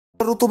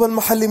الرطوبة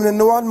المحلي من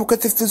النوع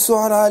المكثف في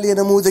السعة العالية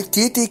نموذج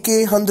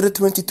TTK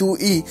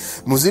 122E.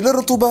 مزيل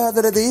الرطوبة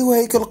هذا لديه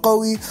هيكل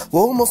قوي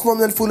وهو مصنوع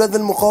من الفولاذي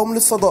المقاوم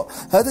للصدأ.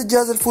 هذا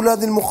الجهاز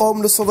الفولاذي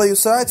المقاوم للصدأ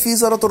يساعد في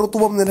إزالة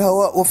الرطوبة من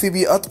الهواء وفي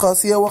بيئات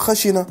قاسية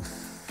وخشنة.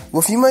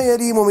 وفيما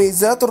يلي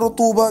مميزات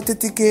الرطوبة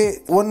TTK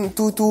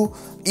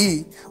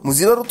 122E.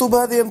 مزيل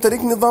الرطوبة هذا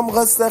يمتلك نظام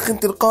غاز ساخن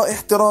تلقائي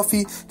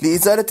احترافي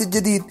لإزالة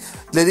الجديد.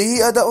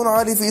 لديه أداء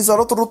عالي في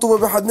إزالة الرطوبة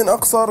بحد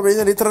أقصى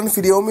 40 لترا في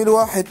اليوم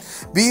الواحد.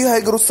 به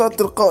هيجروسات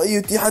تلقائي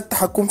يتيح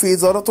التحكم في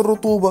إزالة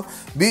الرطوبة.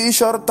 به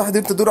إشارة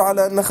تحذير تدل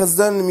على أن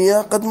خزان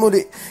المياه قد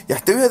ملئ.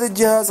 يحتوي هذا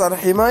الجهاز على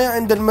حماية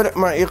عند الملء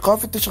مع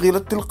إيقاف التشغيل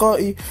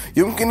التلقائي.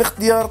 يمكن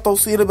اختيار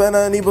توصيل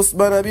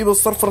بأنابيب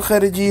الصرف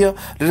الخارجية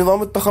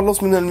لنظام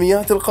التخلص من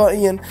المياه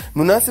تلقائيا.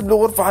 مناسب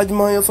لغرفة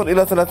حجمها يصل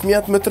إلى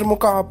 300 متر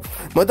مكعب.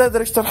 مدى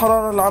درجة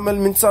الحرارة العمل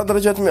من 9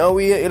 درجات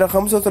مئوية إلى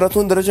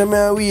 35 درجة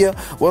مئوية،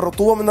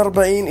 والرطوبة من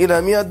 40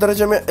 إلى 100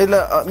 درجة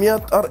إلى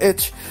 100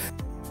 RH.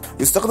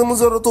 يستخدم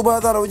مزيل الرطوبة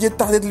هذا على وجه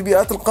التحديد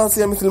للبيئات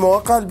القاسية مثل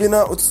مواقع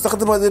البناء،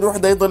 وتستخدم هذه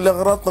الوحدة أيضا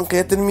لأغراض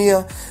تنقية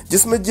المياه.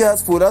 جسم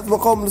الجهاز فولاذ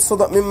مقاوم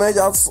للصدأ مما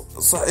يجعل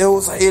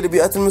صحي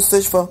لبيئات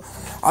المستشفى.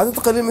 عدد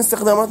قليل من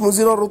استخدامات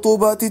مزيل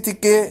الرطوبة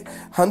TTK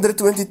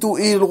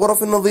 122E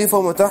للغرف النظيفة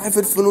ومتاحف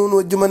الفنون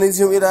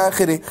والجمنازيوم إلى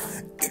آخره.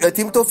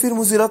 يتم توفير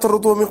مزيلات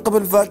الرطوبة من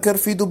قبل فاكر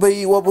في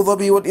دبي وأبو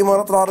ظبي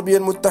والإمارات العربية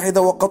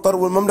المتحدة وقطر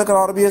والمملكة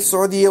العربية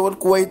السعودية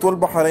والكويت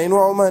والبحرين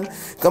وعمان.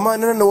 كما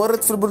أننا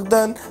نورد في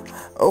البلدان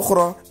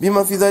أخرى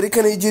بما في ذلك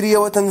نيجيريا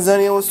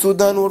وتنزانيا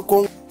والسودان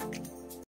والكونغو.